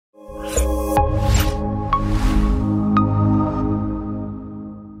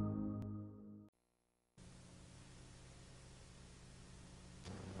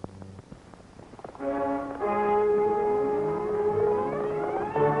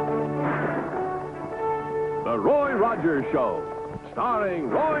The Roy Rogers Show, starring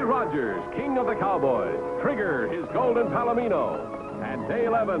Roy Rogers, King of the Cowboys, Trigger, his golden Palomino, and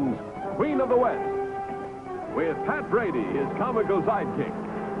Dale Evans, Queen of the West, with Pat Brady, his comical sidekick,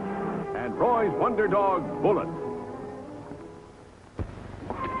 and Roy's wonder dog, Bullet.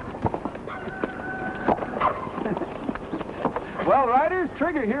 Well, riders,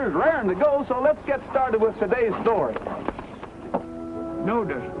 Trigger here is raring to go, so let's get started with today's story.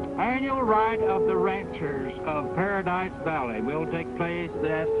 Notice, annual ride of the ranchers of Paradise Valley will take place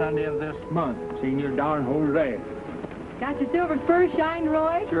last Sunday of this month. Senior Don Jose. Got your silver spurs shined,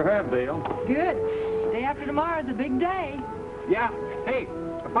 Roy? Sure have, Dale. Good. Day after tomorrow's a big day. Yeah. Hey,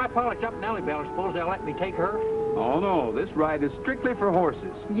 if I polish up Nellybelle, suppose they'll let me take her? Oh, no, this ride is strictly for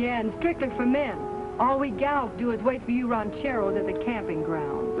horses. Yeah, and strictly for men. All we gals do is wait for you rancheros at the camping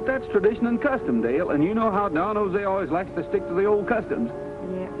ground. But that's tradition and custom, Dale, and you know how Don Jose always likes to stick to the old customs.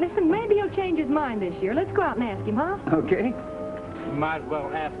 Yeah. Listen, maybe he'll change his mind this year. Let's go out and ask him, huh? Okay. You might as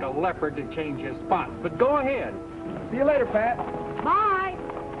well ask a leopard to change his spots, but go ahead. See you later, Pat. Bye.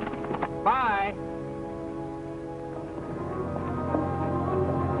 Bye.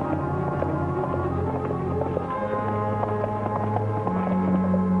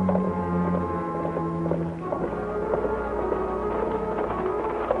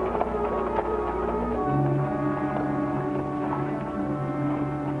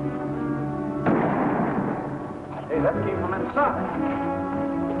 Hey, that came from inside.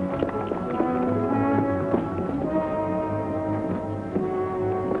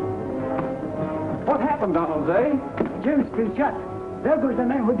 What happened, Don Jose? Jim's been shot. There goes the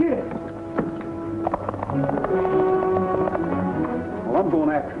man who did it. Well, I'm going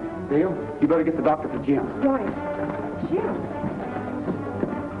after him. Dale, you better get the doctor for Jim. Right. Jim.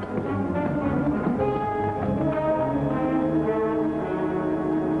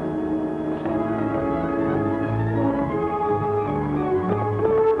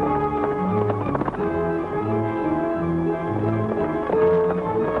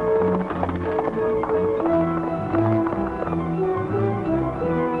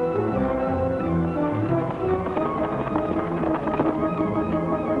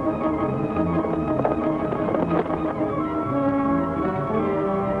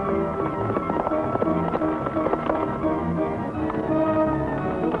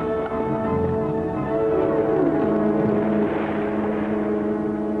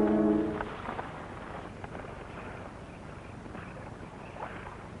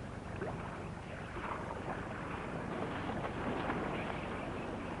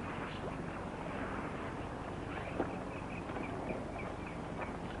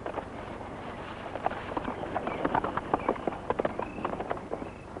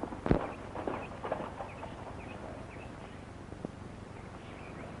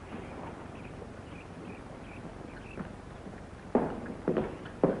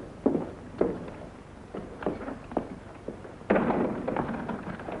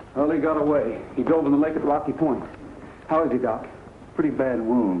 Well, he got away. He dove in the lake at Rocky Point. How is he, Doc? Pretty bad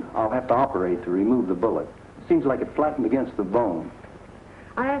wound. I'll have to operate to remove the bullet. Seems like it flattened against the bone.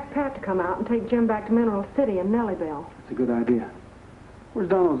 I asked Pat to come out and take Jim back to Mineral City in Nellybelle. That's a good idea. Where's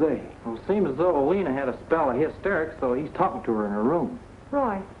Don Jose? Well, it seems as though Alina had a spell of hysterics, so he's talking to her in her room.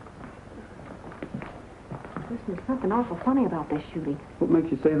 Roy. Listen, there's something awful funny about this shooting. What makes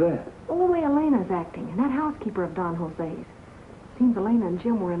you say that? Oh, the way Elena's acting, and that housekeeper of Don Jose's. Seems Elena and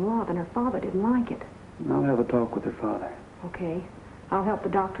Jim were in love, and her father didn't like it. I'll have a talk with her father. Okay. I'll help the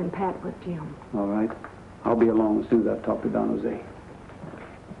doctor and Pat with Jim. All right. I'll be along as soon as I've talked to Don Jose.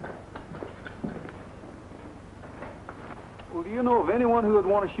 Well, do you know of anyone who would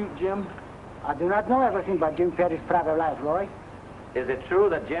want to shoot Jim? I do not know everything about Jim Perry's private life, Roy. Is it true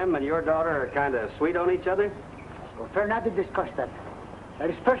that Jim and your daughter are kind of sweet on each other? I prefer not to discuss that. That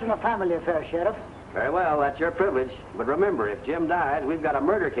is personal family affair, Sheriff. Very well, that's your privilege. But remember, if Jim dies, we've got a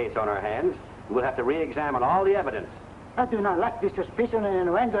murder case on our hands. We'll have to re-examine all the evidence. I do not like this suspicion and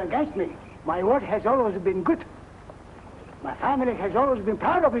innuendo against me. My word has always been good. My family has always been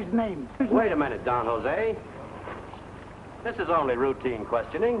proud of his name. Wait a minute, Don Jose. This is only routine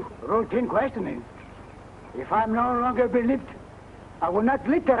questioning. Routine questioning. If I'm no longer believed, I will not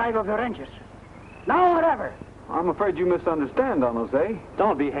lead the ride of the ranchers. Now or ever. I'm afraid you misunderstand, Don Jose.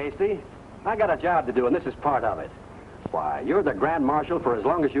 Don't be hasty. I got a job to do, and this is part of it. Why, you're the Grand Marshal for as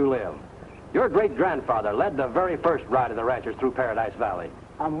long as you live. Your great-grandfather led the very first ride of the ranchers through Paradise Valley.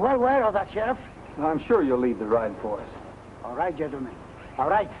 I'm well aware of that, Sheriff. I'm sure you'll lead the ride for us. All right, gentlemen.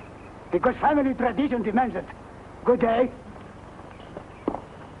 All right. Because family tradition demands it. Good day.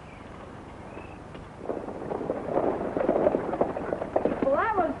 Well,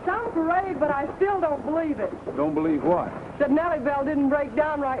 that was Well, it's some parade, but I still don't believe it. Don't believe what? That Nellybelle didn't break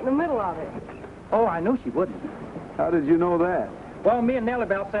down right in the middle of it. Oh, I knew she wouldn't. How did you know that? Well, me and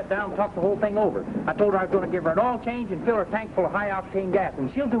Nellybelle sat down and talked the whole thing over. I told her I was going to give her an oil change and fill her tank full of high-octane gas,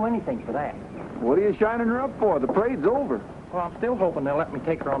 and she'll do anything for that. What are you shining her up for? The parade's over. Well, I'm still hoping they'll let me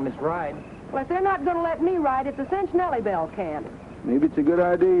take her on this ride. Well, if they're not going to let me ride, it's a cinch Nellybelle can't. Maybe it's a good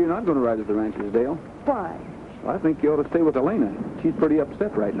idea you're not going to ride at the ranches, Dale. Why? Well, I think you ought to stay with Elena. She's pretty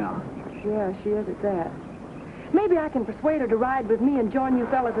upset right now. Yeah, she is at that. Maybe I can persuade her to ride with me and join you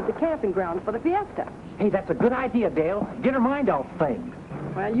fellas at the camping grounds for the fiesta. Hey, that's a good idea, Dale. Get her mind off things.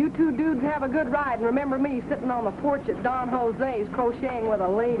 Well, you two dudes have a good ride, and remember me sitting on the porch at Don Jose's crocheting with a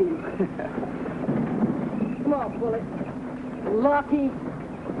lady. Come on, Bullet. Lucky.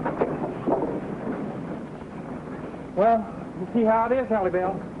 Well, you see how it is,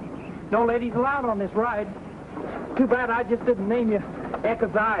 Nellybelle. No ladies allowed on this ride. Too bad I just didn't name you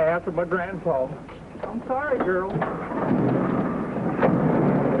Ekaziah after my grandpa. I'm sorry, girl.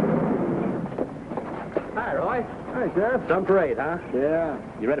 Hi, Roy. Hi, Sheriff. Some parade, huh? Yeah,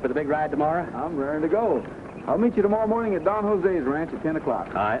 You ready for the big ride tomorrow? I'm raring to go. I'll meet you tomorrow morning at Don Jose's ranch at 10 o'clock.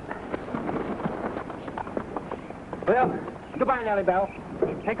 All right. Well, goodbye, Nellybelle.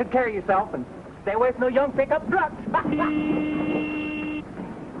 Take good care of yourself and stay away from no young pickup trucks.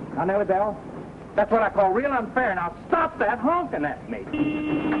 Now, Nellybelle, that's what I call real unfair. Now, stop that honking at me.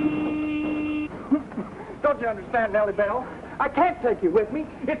 Don't you understand, Nellybelle? I can't take you with me.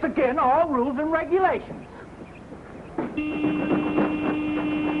 It's against all rules and regulations.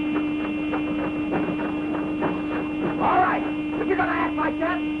 All right, if you're going to act like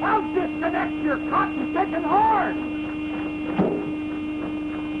that, I'll disconnect your cotton-picking horn.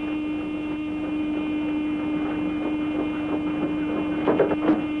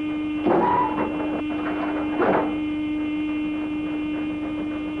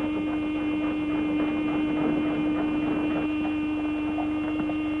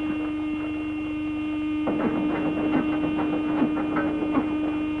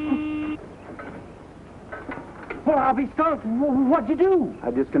 Well, I'll be skunked. What'd you do?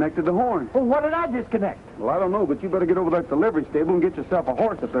 I disconnected the horn. Well, what did I disconnect? Well, I don't know, but you better get over there at the livery stable and get yourself a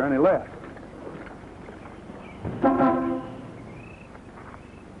horse if there are any left.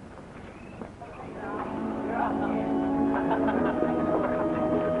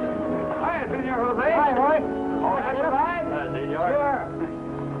 Hi, Senor Jose. Hi, Roy. Oh, that's all right? Senor. Sure.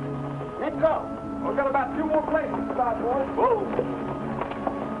 Let's go. We've got about 2 more places to stop, boys. Whoa.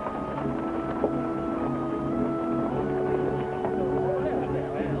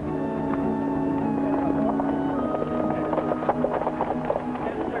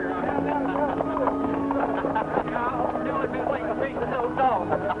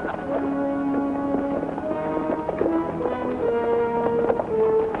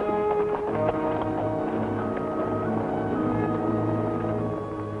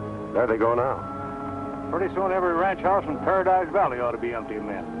 There they go now. Pretty soon every ranch house in Paradise Valley ought to be empty of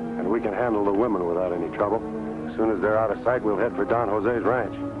men. And we can handle the women without any trouble. As soon as they're out of sight, we'll head for Don Jose's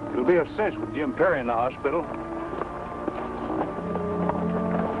ranch. It'll be a cinch with Jim Perry in the hospital.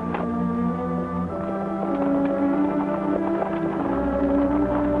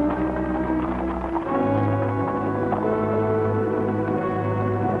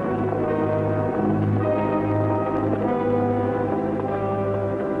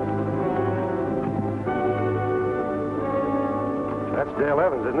 That's Dale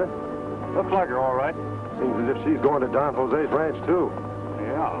Evans, isn't it? Looks like her, all right. Seems as if she's going to Don Jose's ranch, too.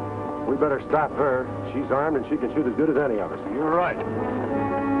 Yeah, We better stop her. She's armed and she can shoot as good as any of us. you're right.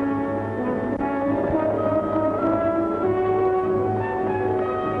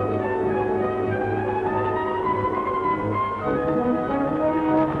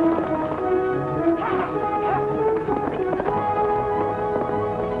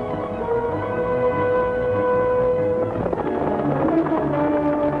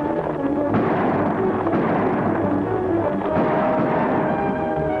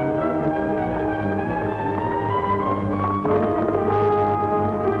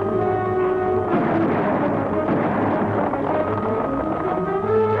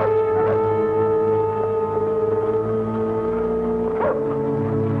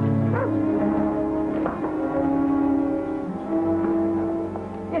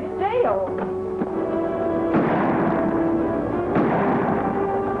 It's Dale.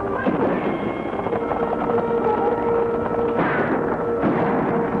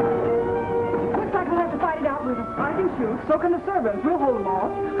 Looks like we'll have to fight it out with them. I can shoot. So can the servants. We'll hold them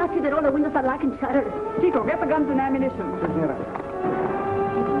off. I see that all the windows are locked and shuttered. Chico, get the guns and ammunition.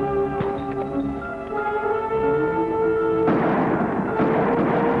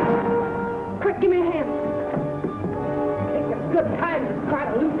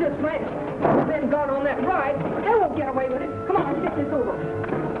 ranch. Then gone on that ride. They won't get away with it. Come on, let's get this over.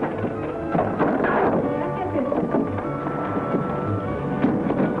 Let's get this.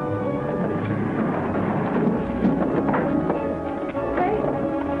 Okay?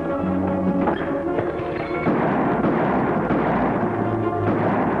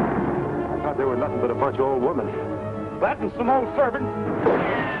 I thought they were nothing but a bunch of old women. That and some old servant.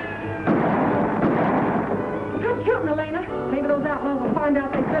 Good shooting, Elena. Maybe those outlaws will find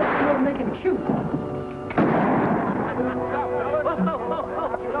out they better more than they can shoot.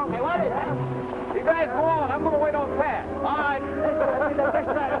 Hey, what is that? You guys go on. I'm going to wait on Pat. All right.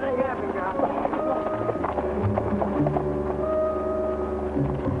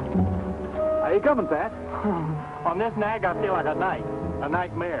 How you coming, Pat? On this nag, I feel like a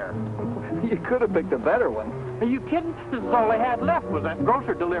nightmare. You could have picked a better one. Are you kidding? This is all they had left was that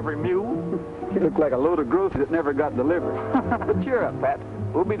grocery delivery mule. You look like a load of groceries that never got delivered. But cheer up, Pat.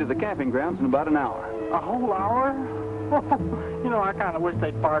 We'll be to the camping grounds in about an hour. A whole hour? You know, I kind of wish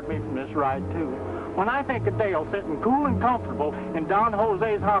they'd fired me from this ride, too. When I think of Dale sitting cool and comfortable in Don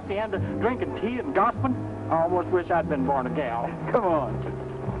Jose's hacienda, drinking tea and gossiping, I almost wish I'd been born a gal. Come on.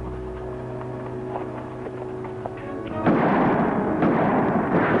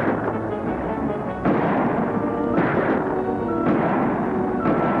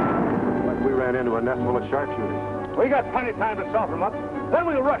 Like we ran into a nest full of sharpshooters. We got plenty of time to soften them up. Then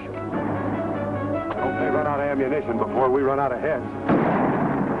we'll rush them. Hope they run out of ammunition before we run out of heads.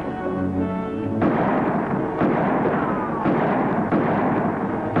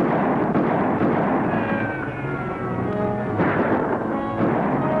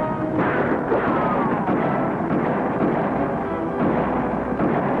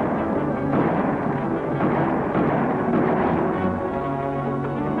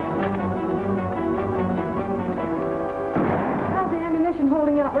 How's the ammunition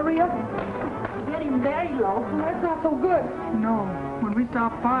holding out, Maria? Getting very low. Well, that's not so good. No, when we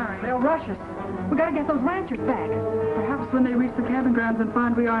stop firing, They'll rush us. We gotta get those ranchers back. perhaps when they reach the camping grounds and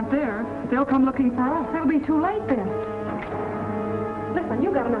find we aren't there, they'll come looking for us. It'll be too late then. Listen,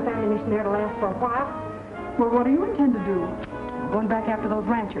 you got enough ammunition there to last for a while. Well, what do you intend to do? I'm going back after those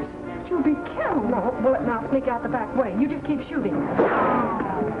ranchers. You'll be killed. No, bullet now sneak out the back way. You just keep shooting.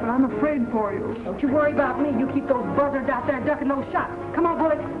 But I'm afraid for you. Don't you worry about me. You keep those buzzards out there ducking those shots. Come on,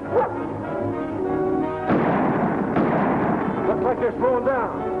 Bullet. Looks like they're slowing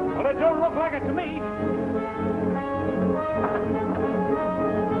down. Well, it don't look like it to me.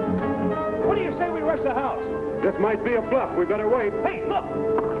 What do you say we rush the house? This might be a bluff. We better wait. Hey, look!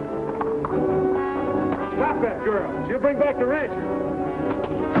 Stop that girl. She'll bring back the rancher.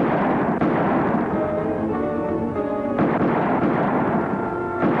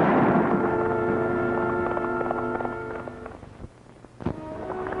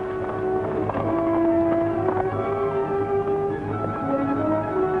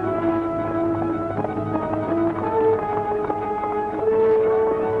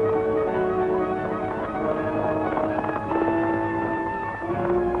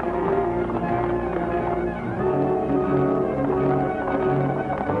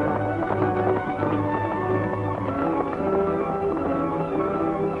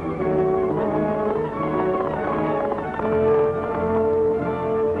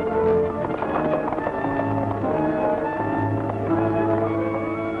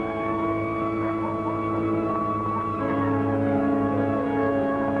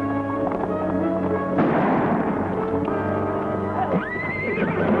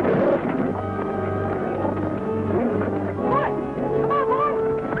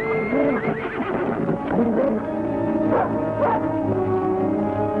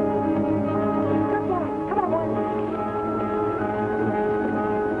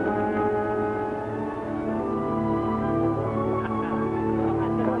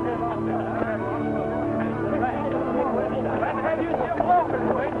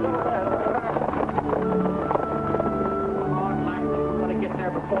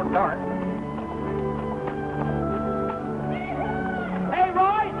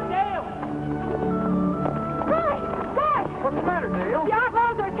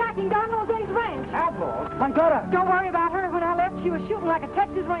 Don't worry about her. When I left, she was shooting like a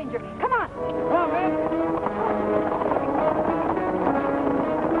Texas Ranger. Come on. Come on, man.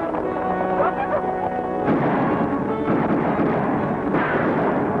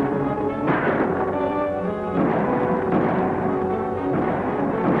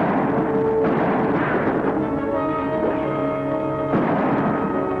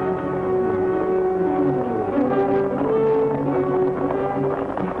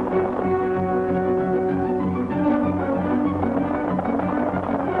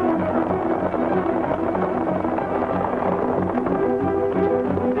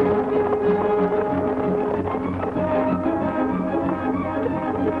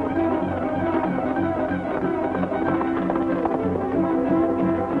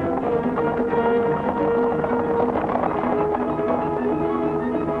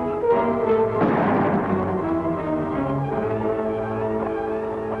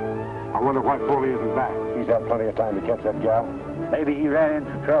 wonder why Foley isn't back. He's had plenty of time to catch that gal. Maybe he ran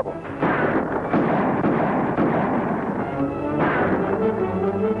into trouble.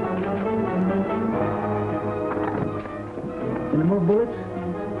 Any more bullets?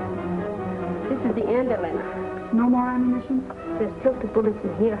 This is the end, Elena. No more ammunition? There's still 2 bullets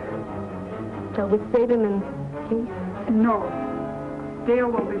in here. Shall we save him in case? No.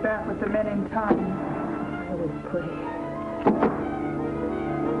 Dale will be back with the men in time. I will pray.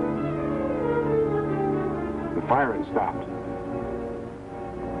 The firing stopped.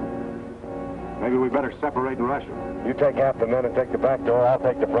 Maybe we better separate and rush them. You take half the men and take the back door. I'll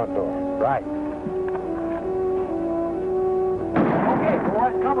take the front door. Right. Okay,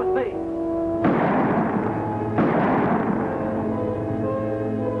 boys, come with me.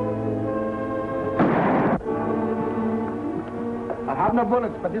 I have no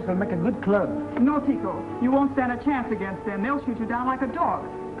bullets, but this will make a good club. No, Tico. You won't stand a chance against them. They'll shoot you down like a dog.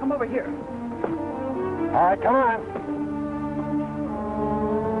 Come over here. All right, come on.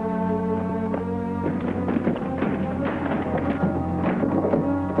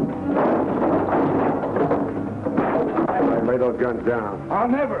 Lay those guns down. I'll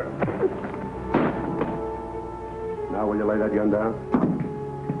never. Now, will you lay that gun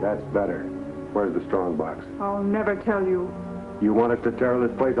down? That's better. Where's the strong box? I'll never tell you. You want us to tear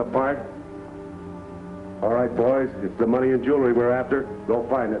this place apart? All right, boys. It's the money and jewelry we're after. Go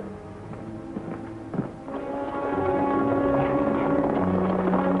find it.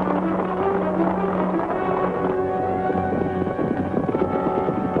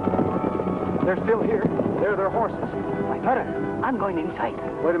 They're still here. They're their horses. My brother, I'm going inside.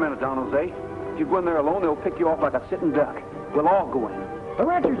 Wait a minute, Don Jose. If you go in there alone, they'll pick you off like a sitting duck. We'll all go in. The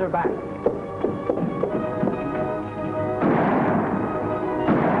ranchers are back.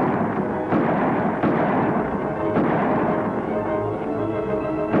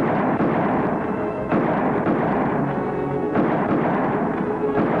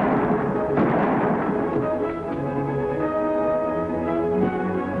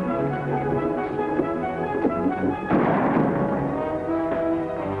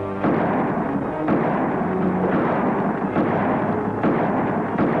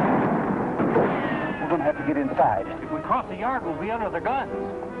 If we cross the yard, we'll be under the guns.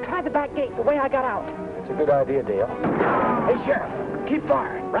 Try the back gate, the way I got out. It's a good idea, Dale. Hey, Sheriff, keep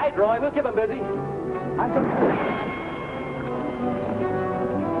firing. Right, Roy, we'll keep them busy.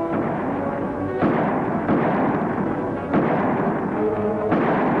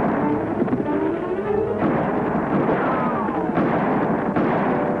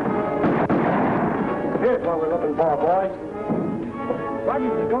 Here's what we're looking for, boys.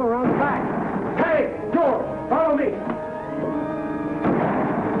 Rogers is going around the back. Hey, George, follow me.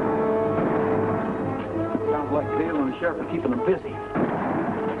 Sounds like Dale and the sheriff are keeping them busy.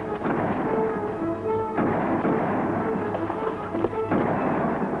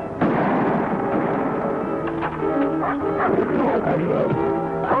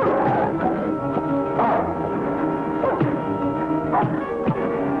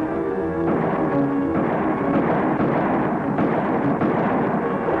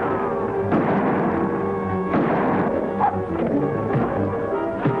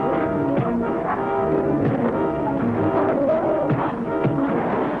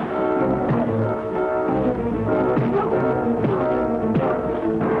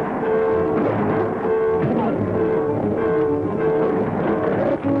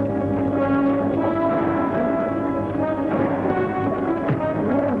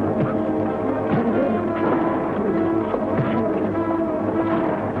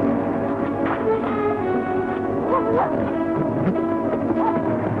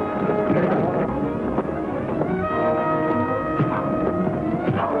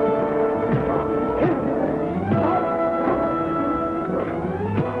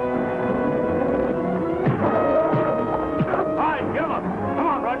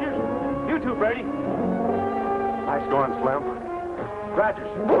 Brady. Nice going, Slim. Rogers,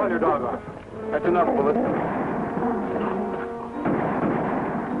 pull your dog off. That's enough, Bullet.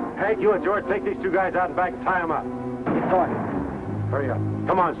 Hank, you and George take these 2 guys out and back and tie them up. Get going. Hurry up.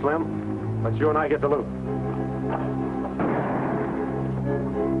 Come on, Slim. Let's you and I get the loot.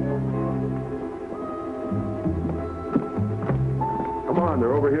 Come on,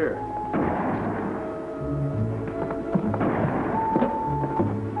 they're over here.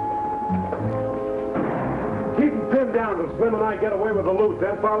 Keep them pinned down till Slim and I get away with the loot,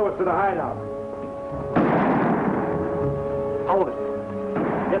 then follow us to the hideout. Hold it.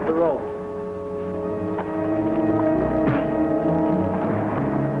 Hit the road.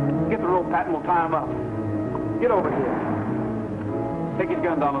 Get the rope, Pat, and we'll tie him up. Get over here. Take his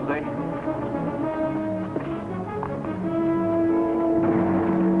gun, Don Jose.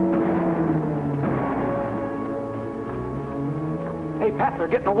 Hey, Pat, they're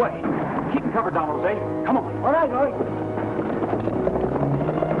getting away. Keep them covered, Don Jose. Come on. All right.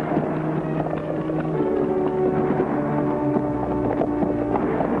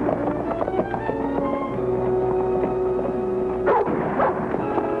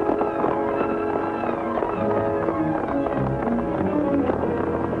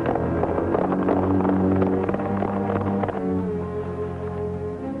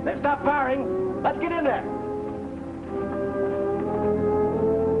 They've stopped firing. Let's get in there.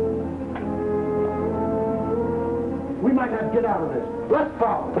 We might have to get out of this. Let's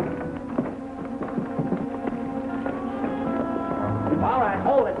follow. All right,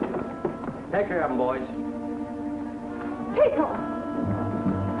 hold it. Take care of them, boys. Take off.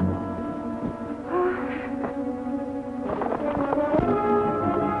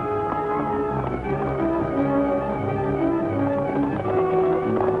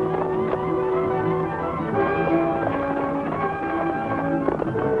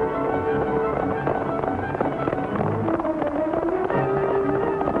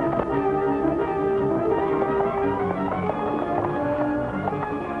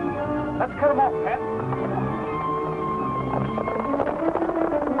 Let's cut them off, Pat.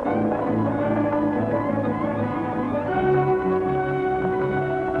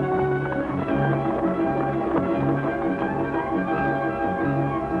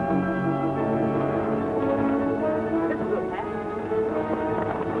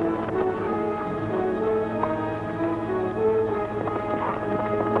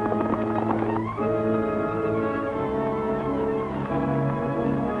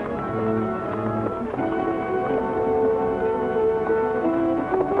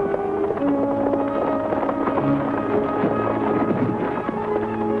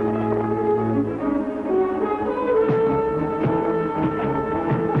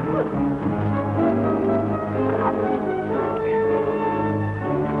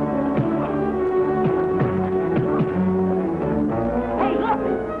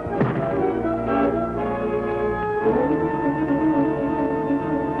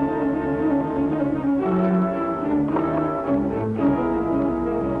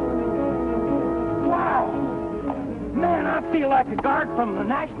 Like a guard from the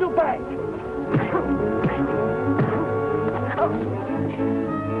National Bank.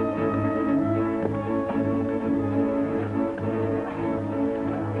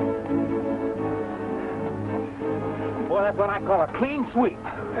 Boy, that's what I call a clean sweep.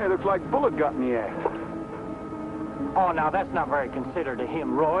 Hey, looks like Bullet got in the act. Oh, now, that's not very considerate of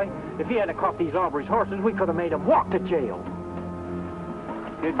him, Roy. If he hadn't caught these Aubrey's horses, we could have made him walk to jail.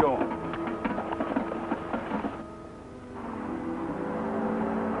 Get going.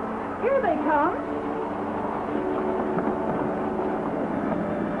 Here they come.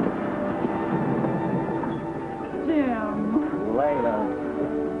 Jim. Layla.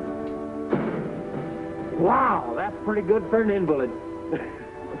 Wow, that's pretty good for an invalid.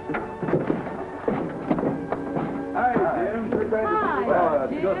 Hi, Jim. Hi,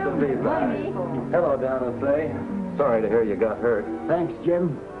 It's good to be back. Hello, Don Jose. Sorry to hear you got hurt. Thanks,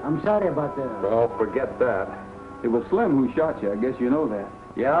 Jim. I'm sorry about that. Oh, forget that. It was Slim who shot you. I guess you know that.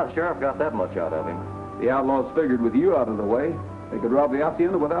 Yeah, the sheriff got that much out of him. The outlaws figured with you out of the way, they could rob the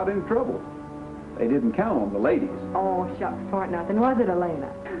hacienda without any trouble. They didn't count on the ladies. Oh, shucks, for nothing, was it,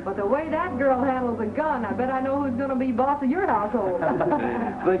 Elena? But the way that girl handles a gun, I bet I know who's going to be boss of your household.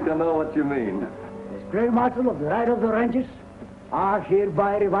 Think I know what you mean. As Grand Marshal of the Right of the Ranches, I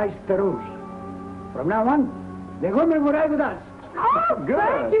hereby revise the rules. From now on, the women will ride with us. Oh, good.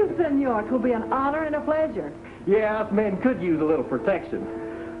 Thank you, senor. It will be an honor and a pleasure. Yeah, us men could use a little protection.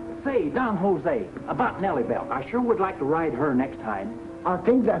 Say, Don Jose, about Nellybelle, I sure would like to ride her next time. I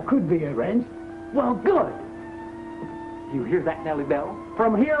think that could be arranged. Well, good. You hear that, Nellybelle?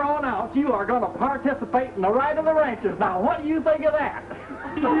 From here on out, you are going to participate in the Ride of the Ranchers. Now, what do you think of that?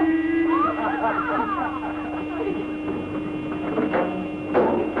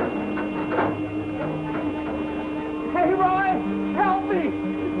 Hey, Roy, help me!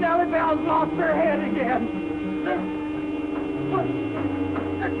 Nellybelle's lost her head again.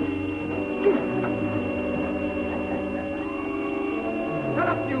 Shut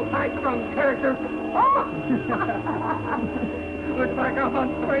up, you high-strung character! Oh! Looks like I'm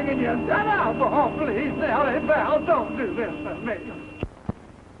unstringing you. Shut up! Oh, please, Nellybelle, don't do this to me.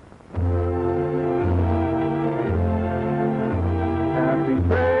 Happy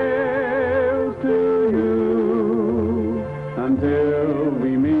trails to you until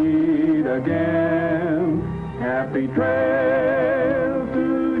we meet again. Happy trails to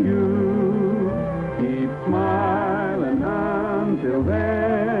you.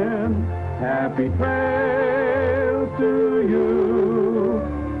 happy trail.